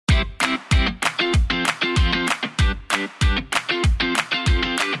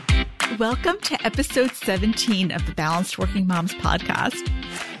Welcome to episode 17 of the Balanced Working Moms podcast.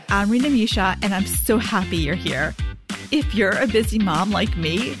 I'm Rena Misha, and I'm so happy you're here. If you're a busy mom like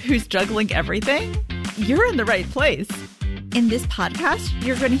me who's juggling everything, you're in the right place. In this podcast,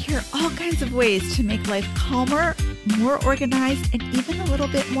 you're going to hear all kinds of ways to make life calmer, more organized, and even a little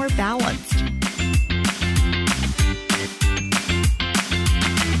bit more balanced.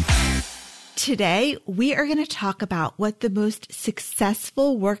 Today, we are going to talk about what the most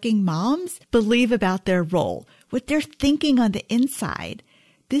successful working moms believe about their role, what they're thinking on the inside.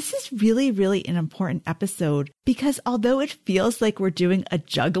 This is really an important episode because although it feels like we're doing a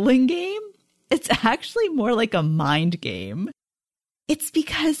juggling game, it's actually more like a mind game. It's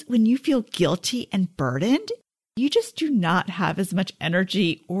because when you feel guilty and burdened, you just do not have as much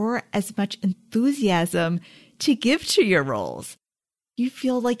energy or as much enthusiasm to give to your roles. You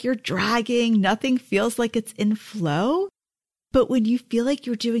feel like you're dragging, nothing feels like it's in flow. But when you feel like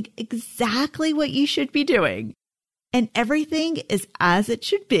you're doing exactly what you should be doing, and everything is as it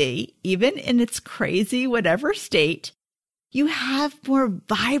should be, even in its crazy whatever state, you have more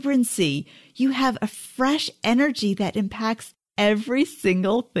vibrancy. You have a fresh energy that impacts every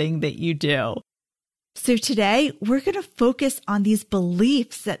single thing that you do. So today, we're going to focus on these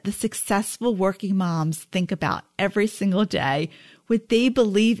beliefs that the successful working moms think about every single day, what they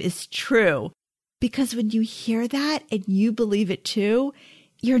believe is true. Because when you hear that and you believe it too,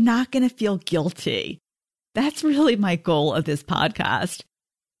 you're not going to feel guilty. That's really my goal of this podcast.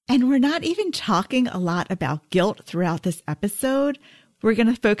 And we're not even talking a lot about guilt throughout this episode. We're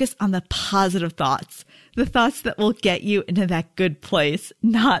going to focus on the positive thoughts, the thoughts that will get you into that good place,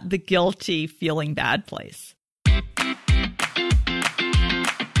 not the guilty, feeling bad place.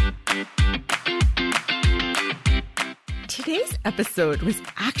 Today's episode was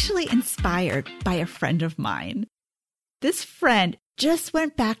actually inspired by a friend of mine. This friend just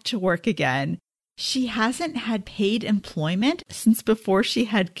went back to work again. She hasn't had paid employment since before she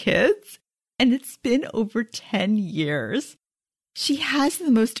had kids, and it's been over 10 years. She has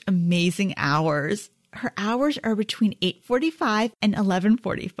the most amazing hours. Her hours are between 8:45 and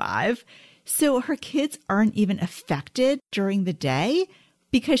 11:45, so her kids aren't even affected during the day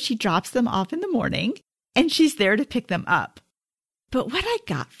because she drops them off in the morning and she's there to pick them up. But what I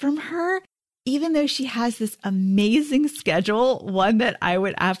got from her, even though she has this amazing schedule, one that I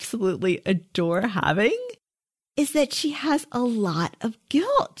would absolutely adore having, is that she has a lot of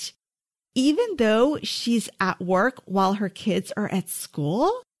guilt. Even though she's at work while her kids are at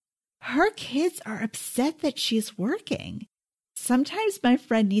school, her kids are upset that she's working. Sometimes my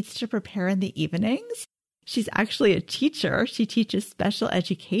friend needs to prepare in the evenings. She's actually a teacher. She teaches special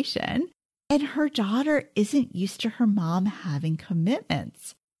education. And her daughter isn't used to her mom having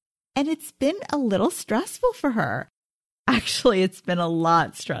commitments. And it's been a little stressful for her. Actually, it's been a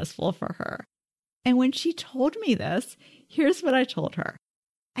lot stressful for her. And when she told me this, here's what I told her.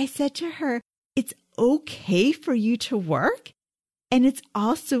 I said to her, it's okay for you to work, and it's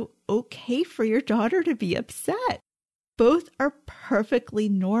also okay for your daughter to be upset. Both are perfectly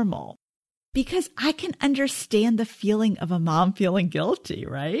normal. Because I can understand the feeling of a mom feeling guilty,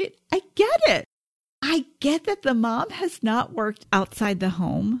 right? I get it. I get that the mom has not worked outside the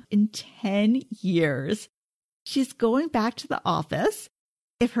home in 10 years. She's going back to the office.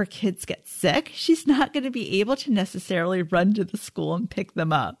 If her kids get sick, she's not going to be able to necessarily run to the school and pick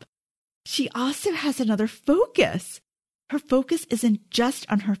them up. She also has another focus. Her focus isn't just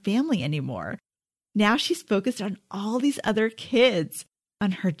on her family anymore. Now she's focused on all these other kids,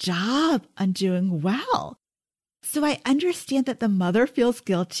 on her job, on doing well. So I understand that the mother feels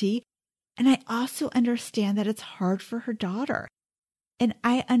guilty, and I also understand that it's hard for her daughter. And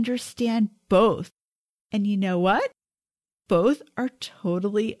I understand both. And you know what? Both are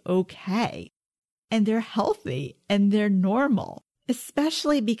totally okay. And they're healthy and they're normal,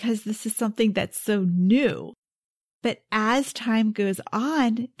 especially because this is something that's so new. But as time goes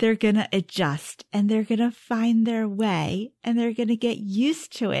on, they're going to adjust and they're going to find their way and they're going to get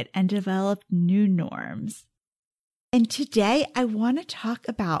used to it and develop new norms. And today I want to talk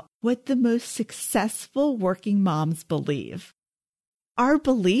about what the most successful working moms believe. Our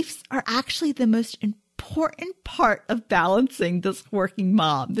beliefs are actually the most important part of balancing this working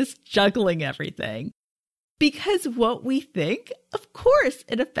mom, this juggling everything. Because what we think, of course,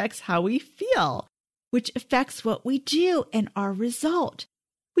 it affects how we feel, which affects what we do and our result.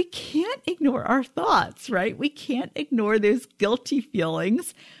 We can't ignore our thoughts, right? We can't ignore those guilty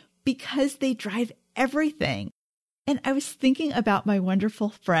feelings because they drive everything. And I was thinking about my wonderful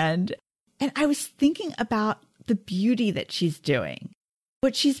friend, and I was thinking about the beauty that she's doing,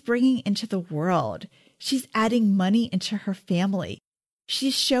 what she's bringing into the world. She's adding money into her family.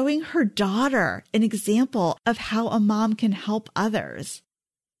 She's showing her daughter an example of how a mom can help others.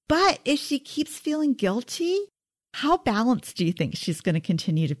 But if she keeps feeling guilty, how balanced do you think she's going to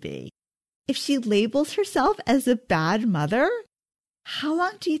continue to be? If she labels herself as a bad mother, how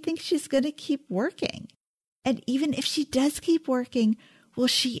long do you think she's going to keep working? And even if she does keep working, will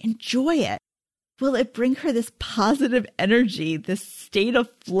she enjoy it? Will it bring her this positive energy, this state of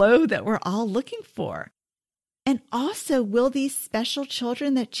flow that we're all looking for? And also, will these special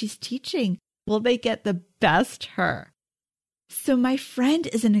children that she's teaching, will they get the best her? So my friend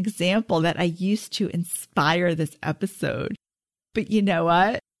is an example that I used to inspire this episode. But you know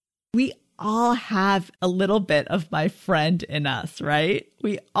what? We all have a little bit of my friend in us, right?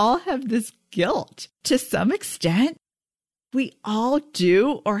 We all have this guilt. To some extent, we all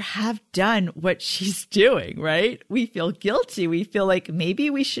do or have done what she's doing, right? We feel guilty. We feel like maybe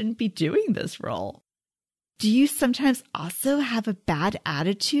we shouldn't be doing this role. Do you sometimes also have a bad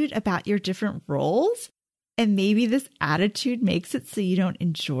attitude about your different roles? And maybe this attitude makes it so you don't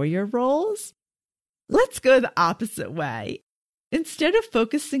enjoy your roles? Let's go the opposite way. Instead of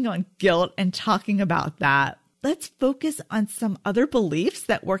focusing on guilt and talking about that, let's focus on some other beliefs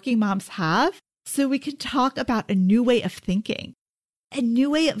that working moms have so we can talk about a new way of thinking, a new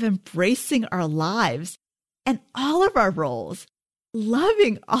way of embracing our lives and all of our roles,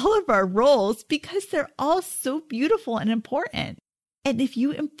 loving all of our roles because they're all so beautiful and important. And if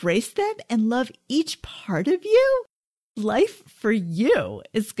you embrace them and love each part of you, life for you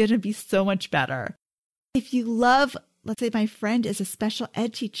is going to be so much better. If you love, let's say my friend is a special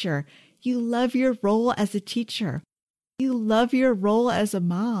ed teacher, you love your role as a teacher. You love your role as a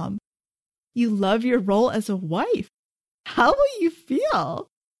mom. You love your role as a wife. How will you feel?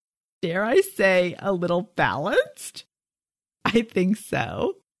 Dare I say a little balanced? I think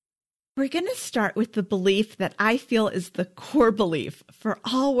so. We're going to start with the belief that I feel is the core belief for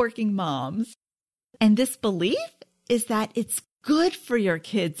all working moms. And this belief is that it's good for your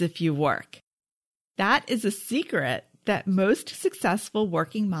kids if you work. That is a secret that most successful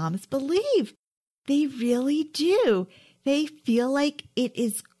working moms believe. They really do. They feel like it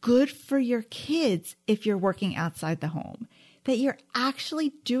is good for your kids if you're working outside the home, that you're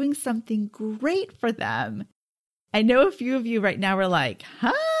actually doing something great for them. I know a few of you right now are like,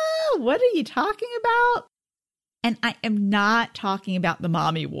 huh? What are you talking about? And I am not talking about the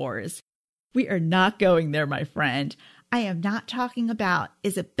mommy wars. We are not going there, my friend. I am not talking about,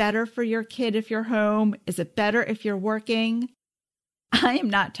 is it better for your kid if you're home? Is it better if you're working? I am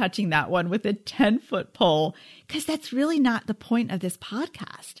not touching that one with a 10-foot pole because that's really not the point of this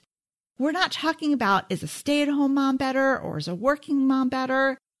podcast. We're not talking about, is a stay-at-home mom better or is a working mom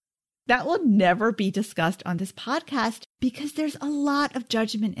better? That will never be discussed on this podcast because there's a lot of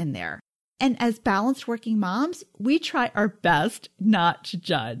judgment in there. And as balanced working moms, we try our best not to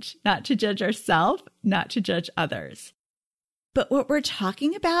judge ourselves, not to judge others. But what we're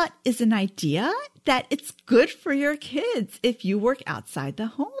talking about is an idea that it's good for your kids if you work outside the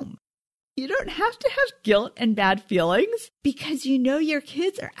home. You don't have to have guilt and bad feelings because you know your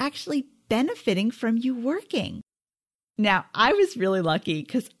kids are actually benefiting from you working. Now, I was really lucky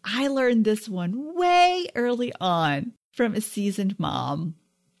because I learned this one way early on from a seasoned mom.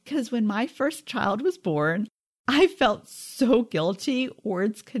 Because when my first child was born, I felt so guilty,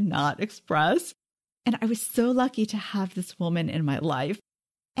 words could not express. And I was so lucky to have this woman in my life.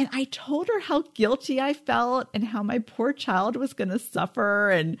 And I told her how guilty I felt and how my poor child was going to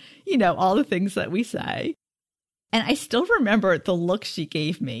suffer and, all the things that we say. And I still remember the look she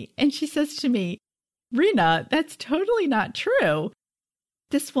gave me. And she says to me, Rena, that's totally not true.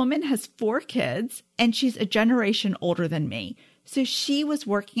 This woman has 4 kids and she's a generation older than me. So she was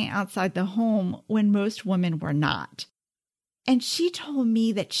working outside the home when most women were not. And she told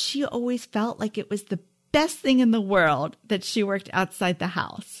me that she always felt like it was the best thing in the world that she worked outside the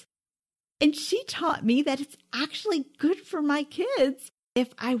house. And she taught me that it's actually good for my kids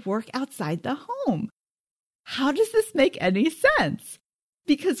if I work outside the home. How does this make any sense?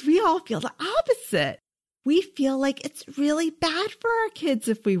 Because we all feel the opposite. We feel like it's really bad for our kids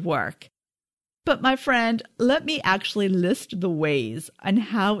if we work. But my friend, let me actually list the ways on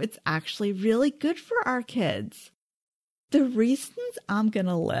how it's actually really good for our kids. The reasons I'm going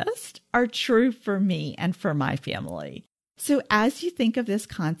to list are true for me and for my family. So as you think of this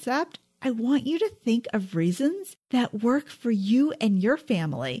concept, I want you to think of reasons that work for you and your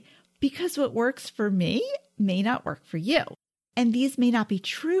family, because what works for me may not work for you. And these may not be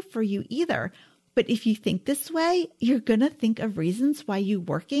true for you either. But if you think this way, you're going to think of reasons why you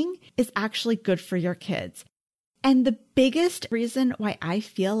working is actually good for your kids. And the biggest reason why I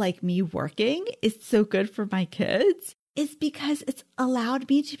feel like me working is so good for my kids is because it's allowed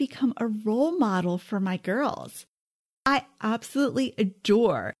me to become a role model for my girls. I absolutely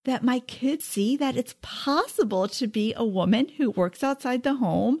adore that my kids see that it's possible to be a woman who works outside the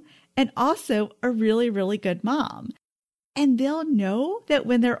home and also a really, really good mom. And they'll know that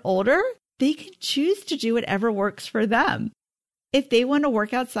when they're older, they can choose to do whatever works for them. If they want to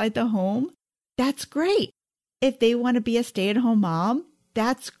work outside the home, that's great. If they want to be a stay-at-home mom,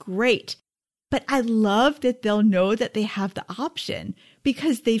 that's great. But I love that they'll know that they have the option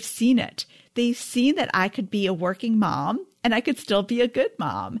because they've seen it. They've seen that I could be a working mom and I could still be a good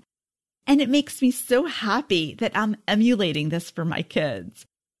mom. And it makes me so happy that I'm emulating this for my kids.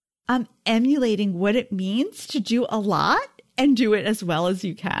 I'm emulating what it means to do a lot and do it as well as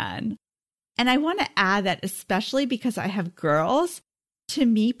you can. And I want to add that especially because I have girls, to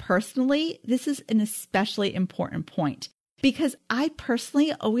me personally, this is an especially important point. Because I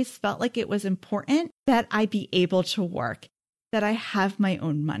personally always felt like it was important that I be able to work, that I have my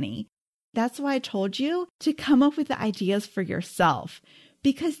own money. That's why I told you to come up with the ideas for yourself,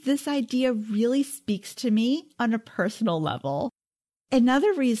 because this idea really speaks to me on a personal level.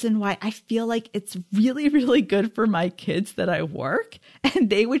 Another reason why I feel like it's really, really good for my kids that I work, and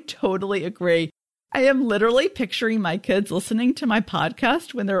they would totally agree. I am literally picturing my kids listening to my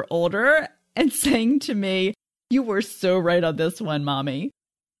podcast when they're older and saying to me, "You were so right on this one, Mommy."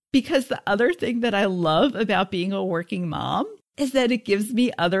 Because the other thing that I love about being a working mom is that it gives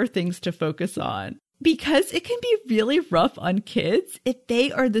me other things to focus on. Because it can be really rough on kids if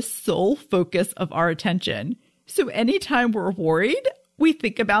they are the sole focus of our attention. So anytime we're worried, we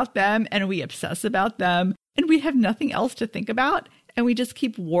think about them and we obsess about them and we have nothing else to think about. And we just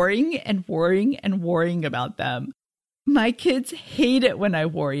keep worrying and worrying and worrying about them. My kids hate it when I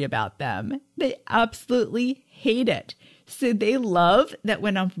worry about them. They absolutely hate it. So they love that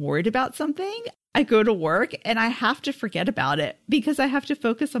when I'm worried about something, I go to work and I have to forget about it because I have to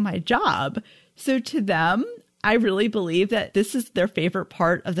focus on my job. So to them, I really believe that this is their favorite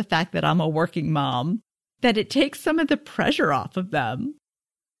part of the fact that I'm a working mom, that it takes some of the pressure off of them.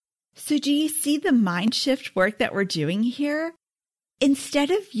 So do you see the mind shift work that we're doing here? Instead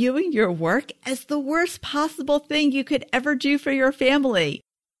of viewing your work as the worst possible thing you could ever do for your family,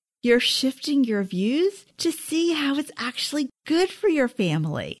 you're shifting your views to see how it's actually good for your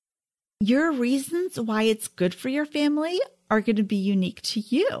family. Your reasons why it's good for your family are going to be unique to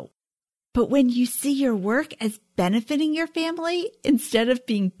you. But when you see your work as benefiting your family instead of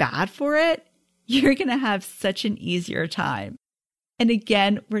being bad for it, you're going to have such an easier time. And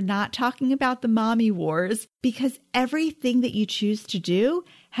again, we're not talking about the mommy wars because everything that you choose to do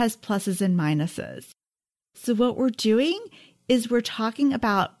has pluses and minuses. So what we're doing is we're talking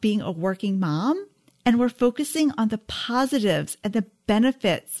about being a working mom and we're focusing on the positives and the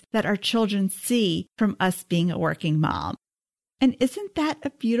benefits that our children see from us being a working mom. And isn't that a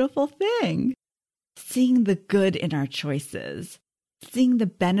beautiful thing? Seeing the good in our choices, seeing the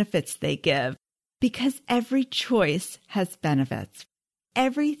benefits they give, because every choice has benefits.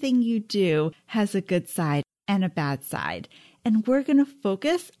 Everything you do has a good side and a bad side. And we're going to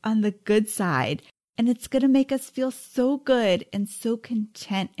focus on the good side. And it's going to make us feel so good and so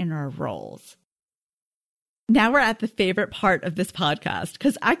content in our roles. Now we're at the favorite part of this podcast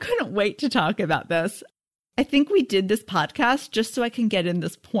because I couldn't wait to talk about this. I think we did this podcast just so I can get in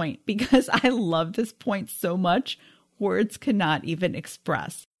this point because I love this point so much, words cannot even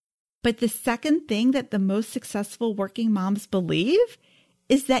express. But the second thing that the most successful working moms believe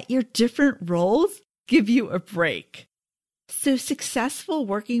is that your different roles give you a break. So successful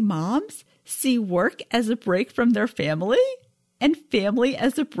working moms see work as a break from their family and family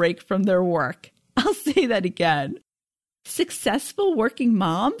as a break from their work. I'll say that again. Successful working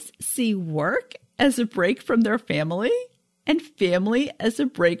moms see work as a break from their family and family as a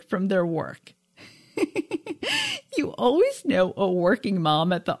break from their work. You always know a working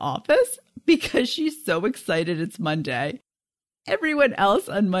mom at the office because she's so excited it's Monday. Everyone else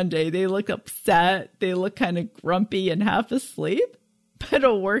on Monday, they look upset, they look kind of grumpy and half asleep. But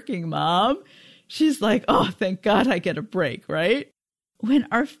a working mom, she's like, oh, thank God I get a break, right? When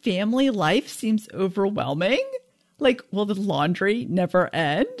our family life seems overwhelming, like, will the laundry never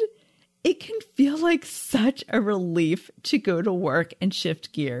end? It can feel like such a relief to go to work and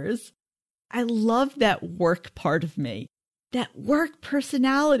shift gears. I love that work part of me, that work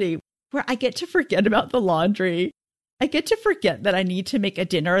personality where I get to forget about the laundry. I get to forget that I need to make a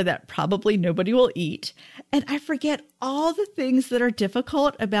dinner that probably nobody will eat. And I forget all the things that are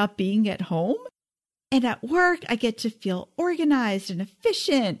difficult about being at home. And at work, I get to feel organized and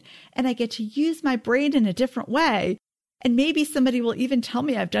efficient, and I get to use my brain in a different way. And maybe somebody will even tell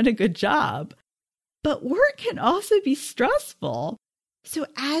me I've done a good job. But work can also be stressful. So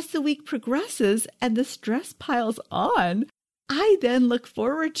as the week progresses and the stress piles on, I then look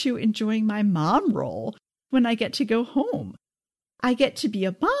forward to enjoying my mom role when I get to go home. I get to be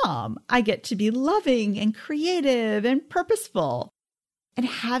a mom. I get to be loving and creative and purposeful. And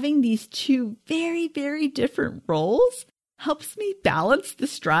having these two very, very different roles helps me balance the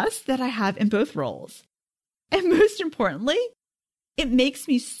stress that I have in both roles. And most importantly, it makes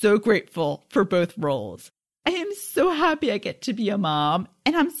me so grateful for both roles. I am so happy I get to be a mom,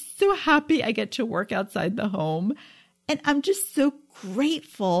 and I'm so happy I get to work outside the home. And I'm just so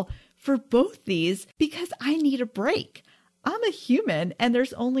grateful for both these because I need a break. I'm a human, and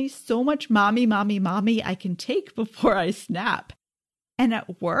there's only so much mommy I can take before I snap. And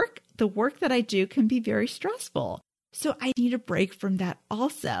at work, the work that I do can be very stressful. So I need a break from that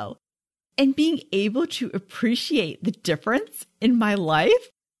also. And being able to appreciate the difference in my life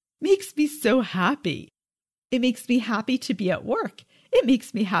makes me so happy. It makes me happy to be at work. It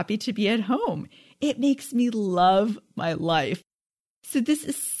makes me happy to be at home. It makes me love my life. So this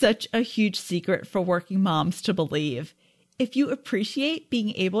is such a huge secret for working moms to believe. If you appreciate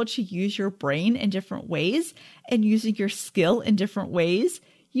being able to use your brain in different ways and using your skill in different ways,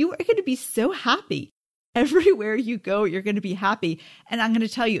 you are going to be so happy. Everywhere you go, you're going to be happy. And I'm going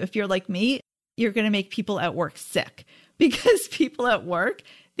to tell you, if you're like me, you're going to make people at work sick because people at work,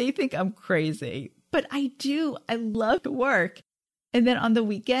 they think I'm crazy. But I do. I love to work. And then on the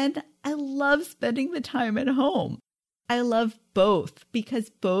weekend, I love spending the time at home. I love both because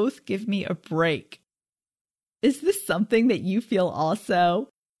both give me a break. Is this something that you feel also?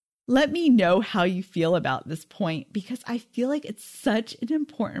 Let me know how you feel about this point because I feel like it's such an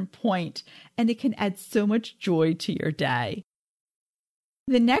important point and it can add so much joy to your day.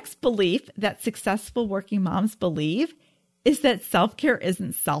 The next belief that successful working moms believe is that self-care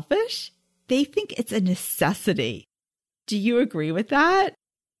isn't selfish. They think it's a necessity. Do you agree with that?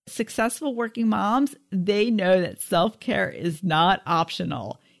 Successful working moms, they know that self-care is not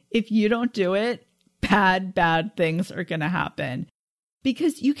optional. If you don't do it, bad things are going to happen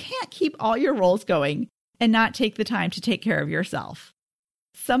because you can't keep all your roles going and not take the time to take care of yourself.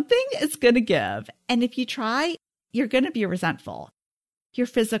 Something is going to give. And if you try, you're going to be resentful. Your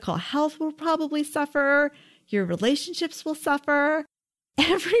physical health will probably suffer. Your relationships will suffer.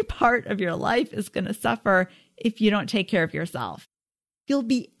 Every part of your life is going to suffer if you don't take care of yourself. You'll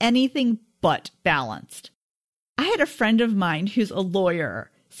be anything but balanced. I had a friend of mine who's a lawyer.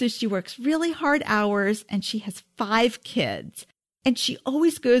 So she works really hard hours and she has 5 kids and she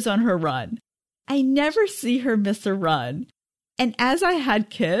always goes on her run. I never see her miss a run. And as I had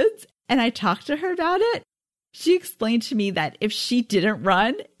kids and I talked to her about it, she explained to me that if she didn't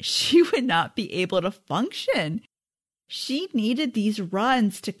run, she would not be able to function. She needed these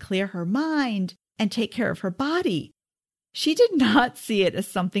runs to clear her mind and take care of her body. She did not see it as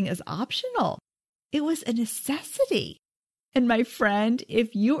something as optional. It was a necessity. And my friend,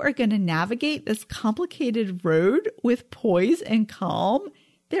 if you are going to navigate this complicated road with poise and calm,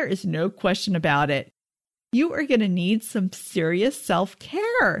 there is no question about it. You are going to need some serious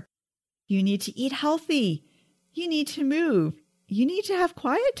self-care. You need to eat healthy. You need to move. You need to have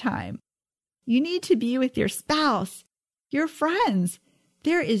quiet time. You need to be with your spouse, your friends.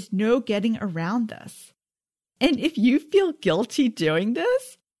 There is no getting around this. And if you feel guilty doing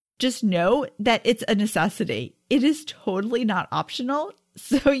this, just know that it's a necessity. It is totally not optional,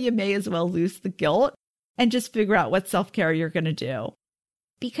 so you may as well lose the guilt and just figure out what self-care you're going to do.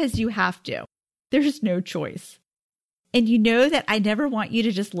 Because you have to. There's no choice. And you know that I never want you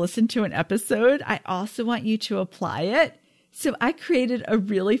to just listen to an episode. I also want you to apply it. So I created a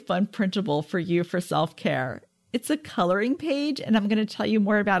really fun printable for you for self-care. It's a coloring page, and I'm going to tell you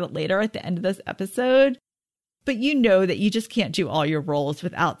more about it later at the end of this episode. But you know that you just can't do all your roles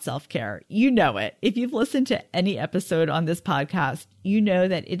without self-care. You know it. If you've listened to any episode on this podcast, you know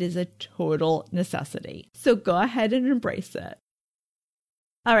that it is a total necessity. So go ahead and embrace it.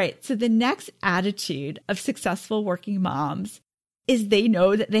 All right. So the next attitude of successful working moms is they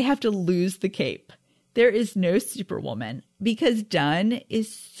know that they have to lose the cape. There is no superwoman because done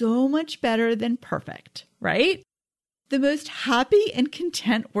is so much better than perfect, right? The most happy and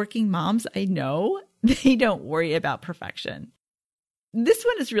content working moms I know, they don't worry about perfection. This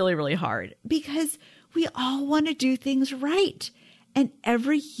one is really, really hard because we all want to do things right. And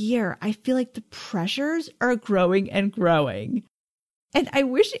every year I feel like the pressures are growing and growing. And I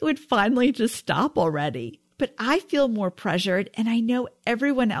wish it would finally just stop already. But I feel more pressured and I know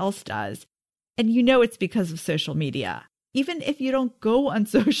everyone else does. And you know it's because of social media. Even if you don't go on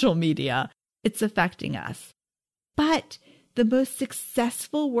social media, it's affecting us. But the most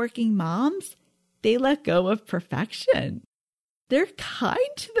successful working moms, they let go of perfection. They're kind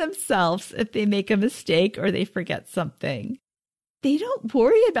to themselves if they make a mistake or they forget something. They don't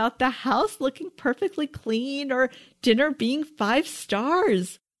worry about the house looking perfectly clean or dinner being 5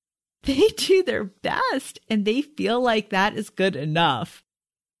 stars. They do their best and they feel like that is good enough.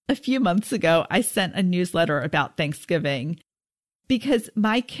 A few months ago, I sent a newsletter about Thanksgiving because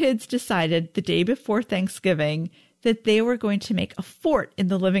my kids decided the day before Thanksgiving that they were going to make a fort in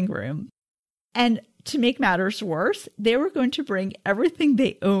the living room. And to make matters worse, they were going to bring everything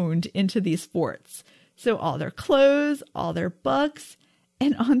they owned into these forts. So all their clothes, all their books.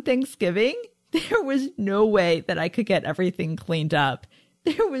 And on Thanksgiving, there was no way that I could get everything cleaned up.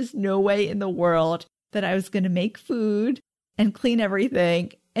 There was no way in the world that I was going to make food and clean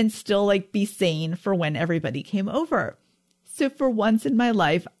everything and still be sane for when everybody came over. So for once in my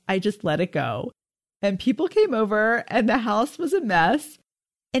life, I just let it go. And people came over and the house was a mess.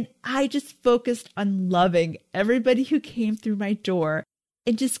 And I just focused on loving everybody who came through my door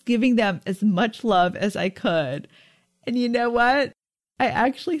and just giving them as much love as I could. And you know what? I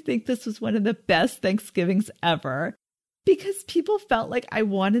actually think this was one of the best Thanksgivings ever because people felt like I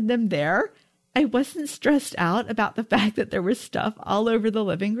wanted them there. I wasn't stressed out about the fact that there was stuff all over the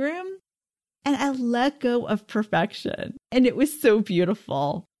living room. And I let go of perfection. And it was so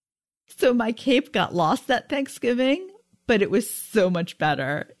beautiful. So my cape got lost that Thanksgiving, but it was so much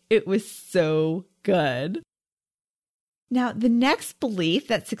better. It was so good. Now, the next belief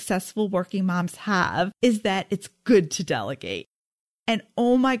that successful working moms have is that it's good to delegate. And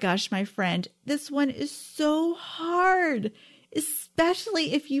oh my gosh, my friend, this one is so hard,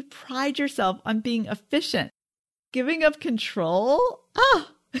 especially if you pride yourself on being efficient. Giving up control?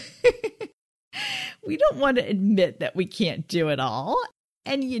 We don't want to admit that we can't do it all.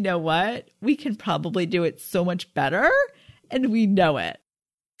 And you know what? We can probably do it so much better, and we know it.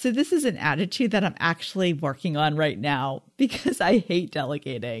 So this is an attitude that I'm actually working on right now because I hate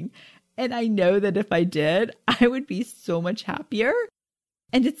delegating. And I know that if I did, I would be so much happier.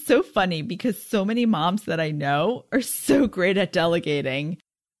 And it's so funny because so many moms that I know are so great at delegating.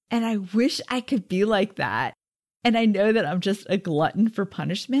 And I wish I could be like that. And I know that I'm just a glutton for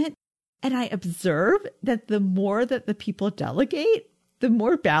punishment. And I observe that the more that the people delegate, the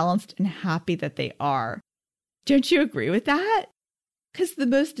more balanced and happy that they are. Don't you agree with that? Because the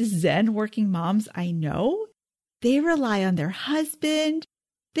most zen working moms I know, they rely on their husband,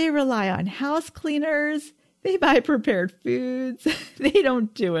 they rely on house cleaners, they buy prepared foods, they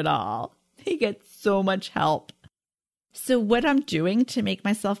don't do it all. They get so much help. So what I'm doing to make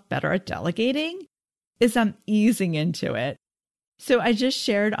myself better at delegating is I'm easing into it. So I just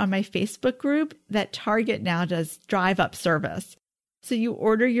shared on my Facebook group that Target now does drive-up service. So you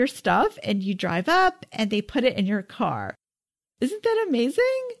order your stuff and you drive up and they put it in your car. Isn't that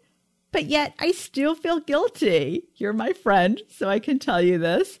amazing? But yet I still feel guilty. You're my friend, so I can tell you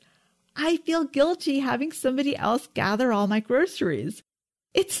this. I feel guilty having somebody else gather all my groceries.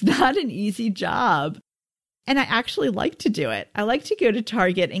 It's not an easy job. And I actually like to do it. I like to go to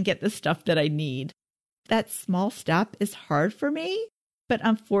Target and get the stuff that I need. That small step is hard for me, but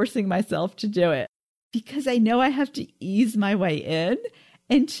I'm forcing myself to do it because I know I have to ease my way in.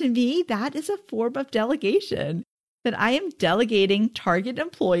 And to me, that is a form of delegation. That I am delegating Target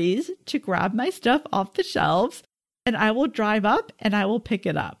employees to grab my stuff off the shelves, and I will drive up and I will pick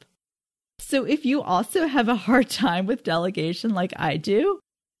it up. So if you also have a hard time with delegation like I do,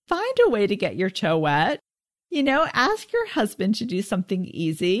 find a way to get your toe wet. Ask your husband to do something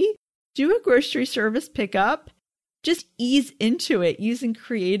easy. Do a grocery service pickup. Just ease into it using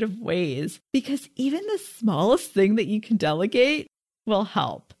creative ways because even the smallest thing that you can delegate will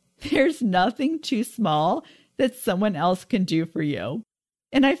help. There's nothing too small that someone else can do for you.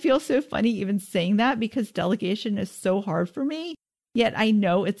 And I feel so funny even saying that because delegation is so hard for me, yet I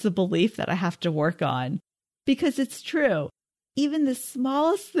know it's a belief that I have to work on because it's true. Even the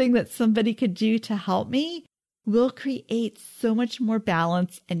smallest thing that somebody could do to help me will create so much more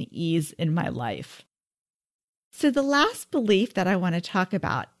balance and ease in my life. So the last belief that I want to talk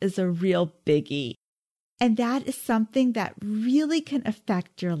about is a real biggie, and that is something that really can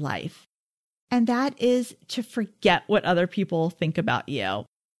affect your life. And that is to forget what other people think about you.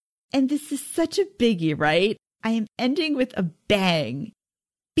 And this is such a biggie, right? I am ending with a bang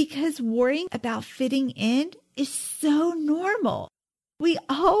because worrying about fitting in is so normal. We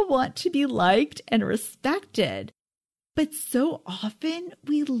all want to be liked and respected. But so often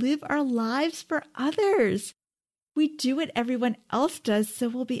we live our lives for others. We do what everyone else does so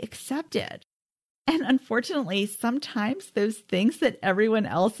we'll be accepted. And unfortunately, sometimes those things that everyone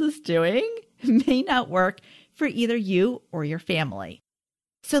else is doing may not work for either you or your family.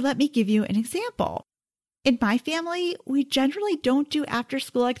 So let me give you an example. In my family, we generally don't do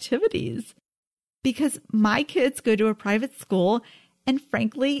after-school activities because my kids go to a private school and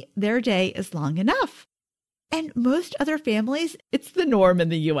frankly, their day is long enough. And most other families, it's the norm in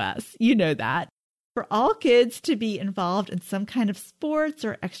the US. You know that. For all kids to be involved in some kind of sports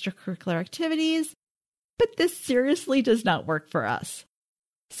or extracurricular activities, but this seriously does not work for us.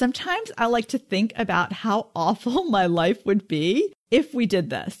 Sometimes I like to think about how awful my life would be if we did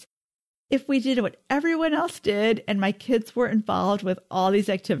this. If we did what everyone else did and my kids were involved with all these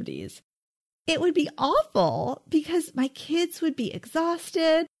activities. It would be awful because my kids would be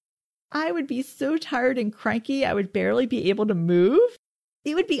exhausted. I would be so tired and cranky, I would barely be able to move.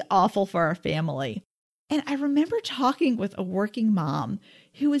 It would be awful for our family. And I remember talking with a working mom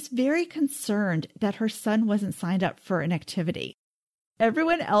who was very concerned that her son wasn't signed up for an activity.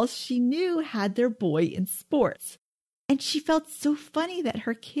 Everyone else she knew had their boy in sports. And she felt so funny that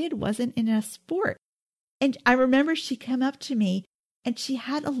her kid wasn't in a sport. And I remember she came up to me and she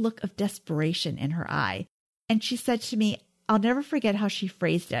had a look of desperation in her eye. And she said to me, I'll never forget how she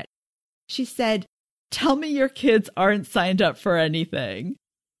phrased it. She said, "Tell me your kids aren't signed up for anything."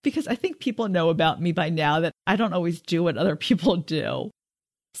 Because I think people know about me by now that I don't always do what other people do.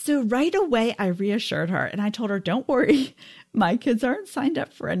 So right away, I reassured her and I told her, don't worry, my kids aren't signed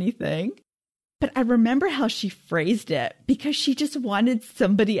up for anything. But I remember how she phrased it because she just wanted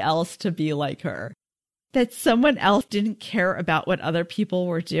somebody else to be like her, that someone else didn't care about what other people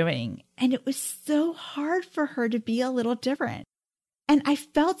were doing. And it was so hard for her to be a little different. And I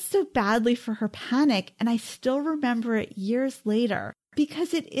felt so badly for her panic, and I still remember it years later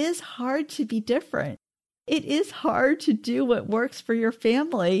because it is hard to be different. It is hard to do what works for your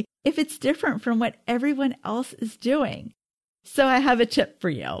family if it's different from what everyone else is doing. So I have a tip for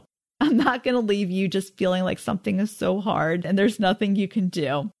you. I'm not going to leave you just feeling like something is so hard and there's nothing you can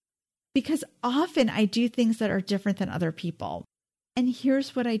do. Because often I do things that are different than other people. And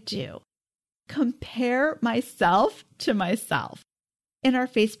here's what I do. Compare myself to myself. In our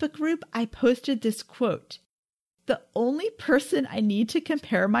Facebook group, I posted this quote. The only person I need to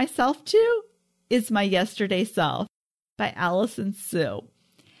compare myself to is my yesterday self by Allison Sue.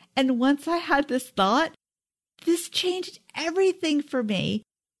 And once I had this thought, this changed everything for me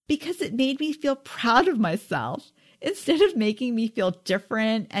because it made me feel proud of myself. Instead of making me feel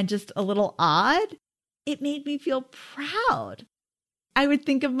different and just a little odd, it made me feel proud. I would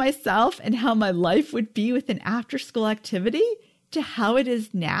think of myself and how my life would be with an after-school activity to how it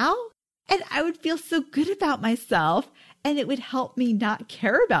is now, and I would feel so good about myself, and it would help me not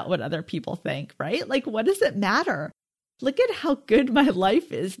care about what other people think, right? Like, what does it matter? Look at how good my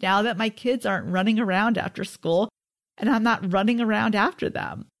life is now that my kids aren't running around after school, and I'm not running around after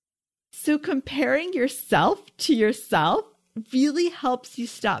them. So comparing yourself to yourself really helps you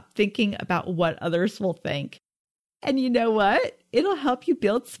stop thinking about what others will think. And you know what? It'll help you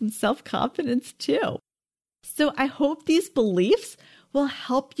build some self-confidence too. So I hope these beliefs will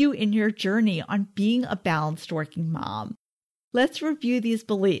help you in your journey on being a balanced working mom. Let's review these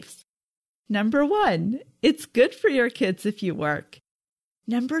beliefs. Number 1, it's good for your kids if you work.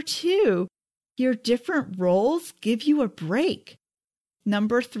 Number 2, your different roles give you a break.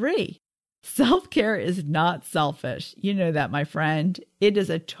 Number 3, self-care is not selfish. You know that, my friend. It is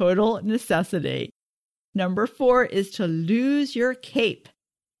a total necessity. Number 4 is to lose your cape.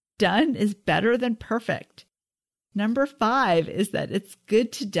 Done is better than perfect. Number 5 is that it's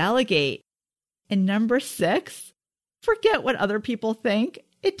good to delegate. And number 6, forget what other people think.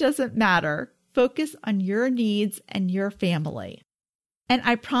 It doesn't matter. Focus on your needs and your family. And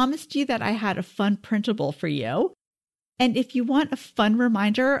I promised you that I had a fun printable for you. And if you want a fun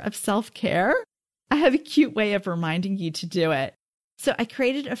reminder of self-care, I have a cute way of reminding you to do it. So I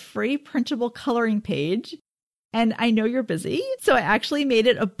created a free printable coloring page. And I know you're busy, so I actually made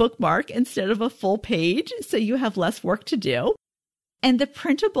it a bookmark instead of a full page, so you have less work to do. And the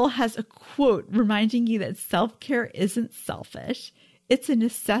printable has a quote reminding you that self-care isn't selfish. It's a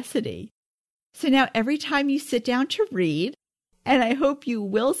necessity. So now every time you sit down to read, and I hope you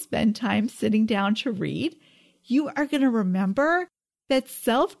will spend time sitting down to read, you are going to remember that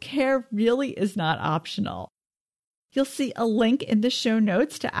self-care really is not optional. You'll see a link in the show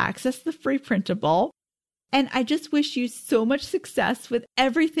notes to access the free printable. And I just wish you so much success with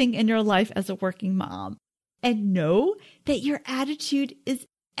everything in your life as a working mom. And know that your attitude is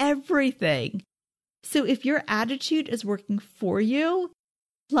everything. So if your attitude is working for you,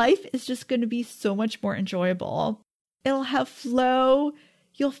 life is just going to be so much more enjoyable. It'll have flow.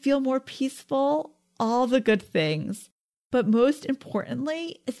 You'll feel more peaceful, all the good things. But most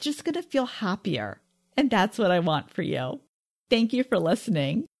importantly, it's just going to feel happier. And that's what I want for you. thank you for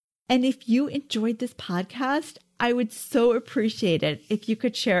listening. And if you enjoyed this podcast, I would so appreciate it if you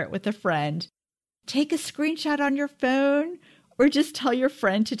could share it with a friend. Take a screenshot on your phone or just tell your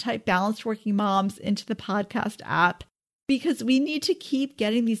friend to type Balanced Working Moms into the podcast app, because we need to keep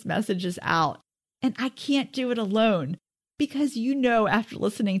getting these messages out. And I can't do it alone, because after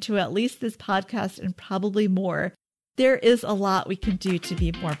listening to at least this podcast and probably more, there is a lot we can do to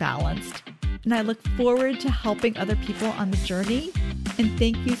be more balanced. And I look forward to helping other people on the journey. And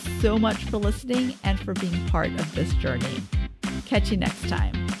thank you so much for listening and for being part of this journey. Catch you next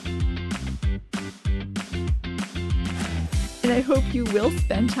time. And I hope you will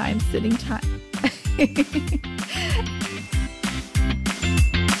spend time